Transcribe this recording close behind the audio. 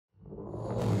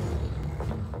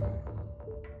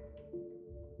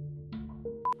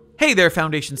Hey there,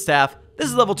 Foundation staff. This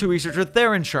is Level 2 researcher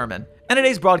TheeSherm, and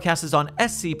today's broadcast is on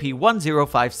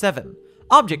SCP-1057.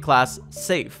 Object Class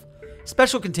Safe.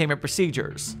 Special Containment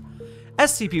Procedures.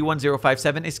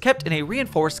 SCP-1057 is kept in a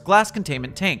reinforced glass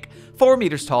containment tank, 4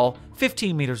 meters tall,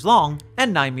 15 meters long,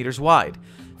 and 9 meters wide,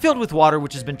 filled with water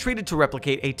which has been treated to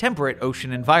replicate a temperate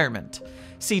ocean environment.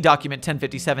 See Document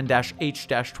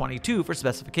 1057-H-22 for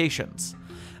specifications.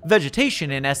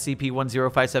 Vegetation in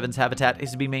SCP-1057's habitat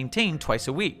is to be maintained twice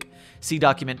a week. See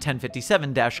Document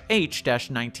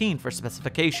 1057-H-19 for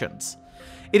specifications.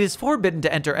 It is forbidden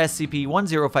to enter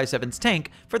SCP-1057's tank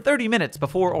for 30 minutes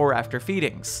before or after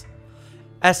feedings.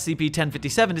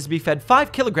 SCP-1057 is to be fed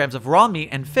 5 kilograms of raw meat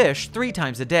and fish 3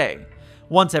 times a day.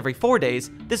 Once every 4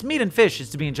 days, this meat and fish is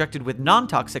to be injected with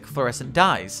non-toxic fluorescent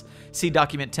dyes. See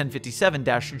Document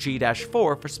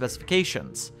 1057-G-4 for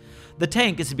specifications. The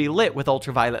tank is to be lit with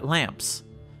ultraviolet lamps.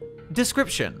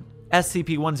 Description: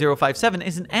 SCP-1057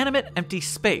 is an animate, empty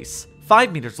space,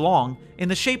 5 meters long, in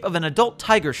the shape of an adult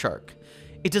tiger shark.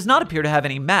 It does not appear to have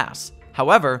any mass.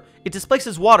 However, it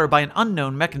displaces water by an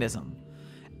unknown mechanism.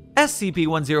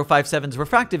 SCP-1057's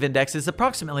refractive index is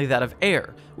approximately that of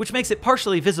air, which makes it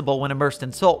partially visible when immersed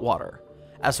in salt water.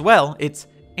 As well, its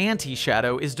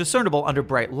anti-shadow is discernible under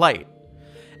bright light.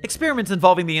 Experiments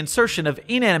involving the insertion of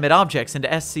inanimate objects into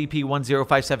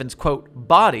SCP-1057's quote,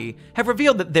 body have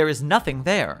revealed that there is nothing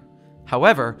there.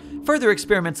 However, further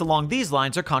experiments along these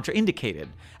lines are contraindicated,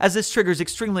 as this triggers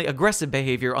extremely aggressive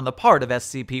behavior on the part of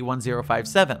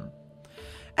SCP-1057.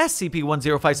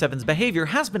 SCP-1057's behavior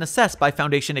has been assessed by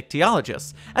Foundation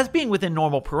ichthyologists as being within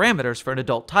normal parameters for an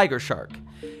adult tiger shark.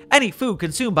 Any food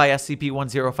consumed by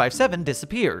SCP-1057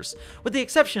 disappears, with the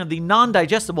exception of the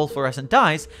non-digestible fluorescent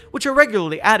dyes, which are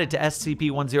regularly added to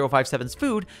SCP-1057's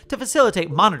food to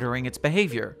facilitate monitoring its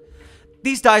behavior.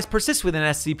 These dyes persist within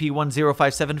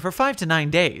SCP-1057 for 5 to 9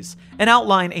 days, and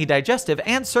outline a digestive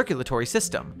and circulatory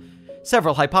system.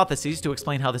 Several hypotheses to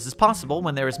explain how this is possible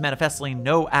when there is manifestly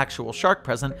no actual shark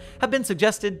present have been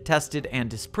suggested, tested, and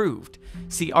disproved.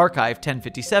 See Archive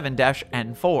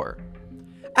 1057-N4.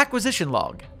 Acquisition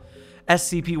Log.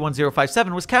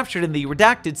 SCP-1057 was captured in the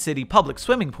Redacted City public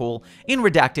swimming pool in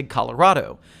Redacted,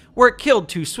 Colorado, where it killed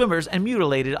 2 swimmers and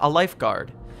mutilated a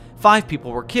lifeguard. 5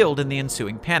 people were killed in the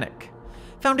ensuing panic.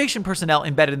 Foundation personnel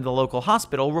embedded in the local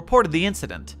hospital reported the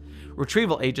incident.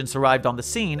 Retrieval agents arrived on the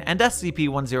scene, and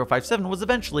SCP-1057 was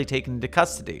eventually taken into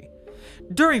custody.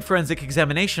 During forensic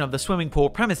examination of the swimming pool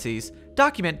premises,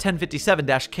 Document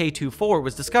 1057-K24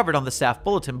 was discovered on the staff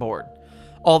bulletin board.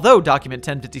 Although Document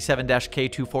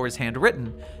 1057-K24 is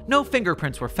handwritten, no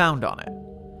fingerprints were found on it.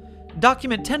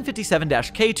 Document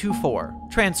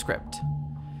 1057-K24, Transcript.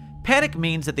 Panic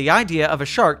means that the idea of a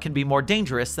shark can be more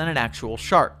dangerous than an actual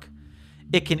shark.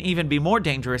 It can even be more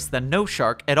dangerous than no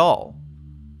shark at all.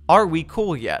 Are we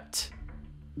cool yet?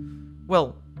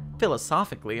 Well,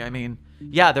 philosophically, I mean,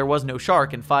 yeah, there was no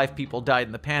shark and 5 people died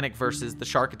in the panic versus the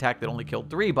shark attack that only killed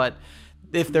 3, but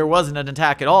if there wasn't an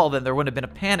attack at all, then there wouldn't have been a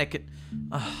panic.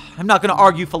 I'm not going to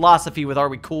argue philosophy with Are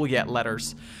We Cool Yet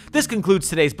letters. This concludes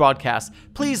today's broadcast.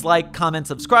 Please like, comment,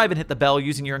 subscribe, and hit the bell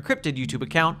using your encrypted YouTube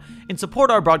account, and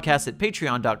support our broadcast at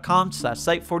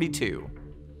patreon.com/site42.